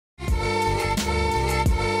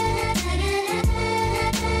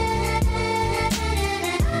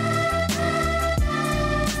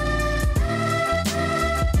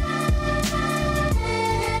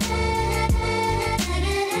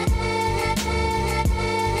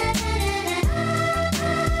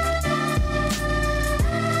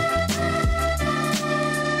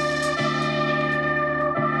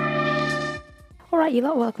Right, you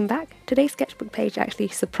lot, welcome back. Today's sketchbook page actually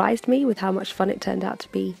surprised me with how much fun it turned out to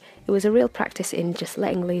be. It was a real practice in just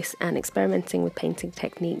letting loose and experimenting with painting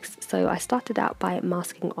techniques. So I started out by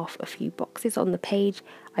masking off a few boxes on the page.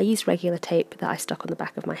 I used regular tape that I stuck on the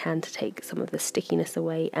back of my hand to take some of the stickiness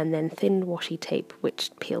away, and then thin washi tape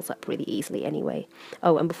which peels up really easily anyway.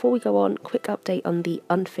 Oh, and before we go on, quick update on the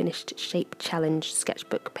unfinished shape challenge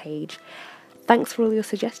sketchbook page. Thanks for all your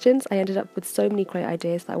suggestions. I ended up with so many great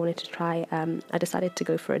ideas that I wanted to try. I decided to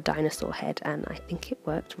go for a dinosaur head and I think it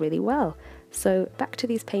worked really well. So back to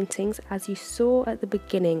these paintings. As you saw at the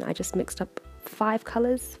beginning, I just mixed up 6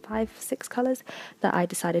 colours that I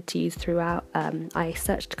decided to use throughout. I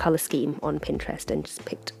searched colour scheme on Pinterest and just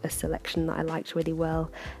picked a selection that I liked really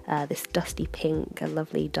well. This dusty pink, a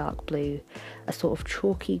lovely dark blue, a sort of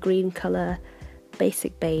chalky green colour,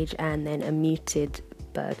 basic beige, and then a muted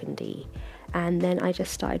burgundy. And then I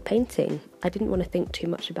just started painting. I didn't want to think too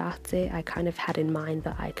much about it. I kind of had in mind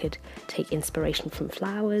that I could take inspiration from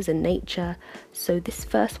flowers and nature. So this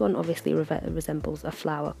first one obviously resembles a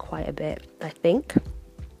flower quite a bit, I think.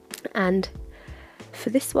 And for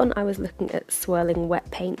this one, I was looking at swirling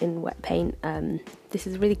wet paint in wet paint. This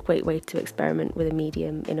is a really great way to experiment with a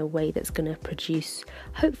medium in a way that's going to produce,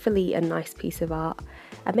 hopefully, a nice piece of art,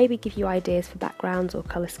 and maybe give you ideas for backgrounds or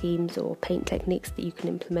colour schemes or paint techniques that you can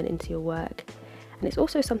implement into your work. And it's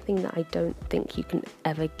also something that I don't think you can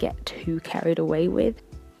ever get too carried away with.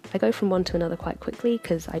 I go from one to another quite quickly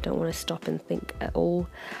because I don't want to stop and think at all.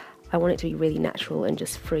 I want it to be really natural and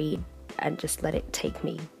just free and just let it take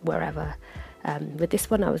me wherever. With this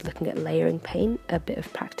one I was looking at layering paint, a bit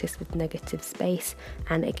of practice with negative space,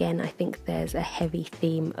 and again I think there's a heavy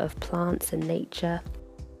theme of plants and nature.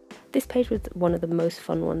 This page was one of the most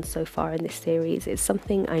fun ones so far in this series. It's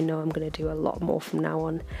something I know I'm going to do a lot more from now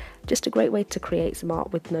on. Just a great way to create some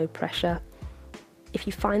art with no pressure. If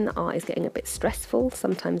you find that art is getting a bit stressful,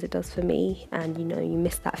 sometimes it does for me, and you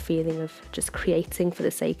miss that feeling of just creating for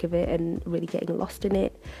the sake of it and really getting lost in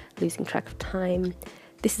it, losing track of time.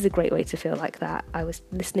 This is a great way to feel like that. I was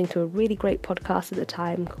listening to a really great podcast at the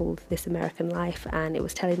time called This American Life, and it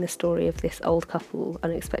was telling the story of this old couple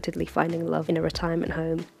unexpectedly finding love in a retirement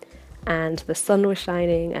home. And the sun was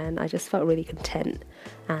shining and I just felt really content,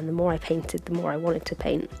 and the more I painted, the more I wanted to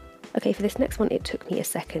paint. Okay, for this next one it took me a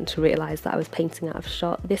second to realise that I was painting out of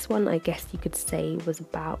shot. This one, I guess you could say, was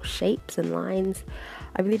about shapes and lines.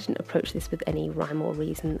 I really didn't approach this with any rhyme or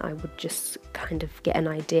reason. I would just kind of get an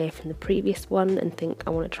idea from the previous one and think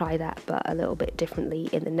I want to try that but a little bit differently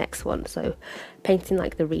in the next one. So painting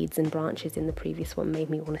like the reeds and branches in the previous one made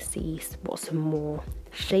me want to see what some more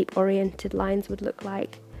shape oriented lines would look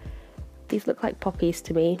like. These look like poppies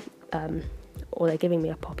to me, or they're giving me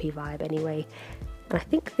a poppy vibe anyway. And I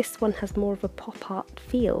think this one has more of a pop art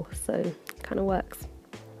feel, so it kind of works.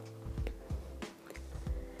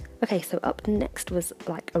 Okay, so up next was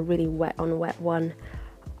like a really wet on wet one.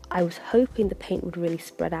 I was hoping the paint would really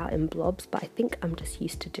spread out in blobs, but I think I'm just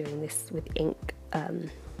used to doing this with ink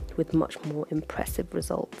with much more impressive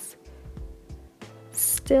results.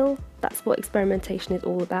 Still, that's what experimentation is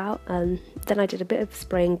all about. Then I did a bit of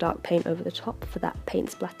spraying dark paint over the top for that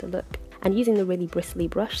paint splatter look, and using the really bristly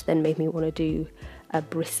brush then made me want to do a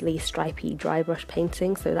bristly, stripy dry brush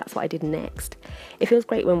painting, so that's what I did next. It feels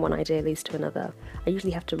great when one idea leads to another. I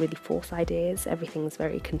usually have to really force ideas, everything's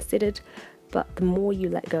very considered, but the more you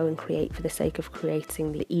let go and create for the sake of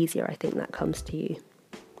creating, the easier I think that comes to you.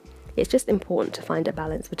 It's just important to find a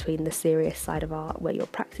balance between the serious side of art, where you're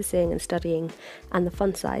practicing and studying, and the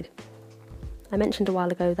fun side. I mentioned a while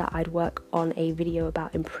ago that I'd work on a video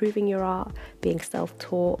about improving your art, being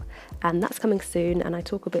self-taught, and that's coming soon, and I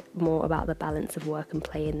talk a bit more about the balance of work and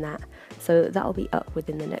play in that. So that'll be up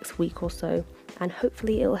within the next week or so, and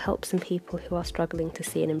hopefully it'll help some people who are struggling to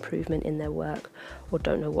see an improvement in their work or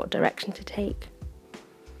don't know what direction to take.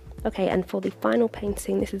 Okay, and for the final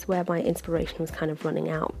painting, this is where my inspiration was kind of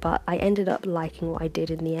running out, but I ended up liking what I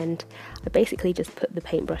did in the end. I basically just put the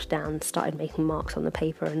paintbrush down, started making marks on the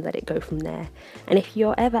paper and let it go from there. And if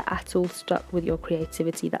you're ever at all stuck with your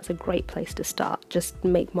creativity, that's a great place to start. Just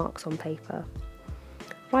make marks on paper.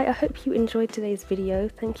 Right, I hope you enjoyed today's video.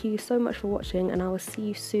 Thank you so much for watching, and I will see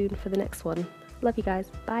you soon for the next one. Love you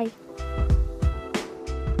guys. Bye.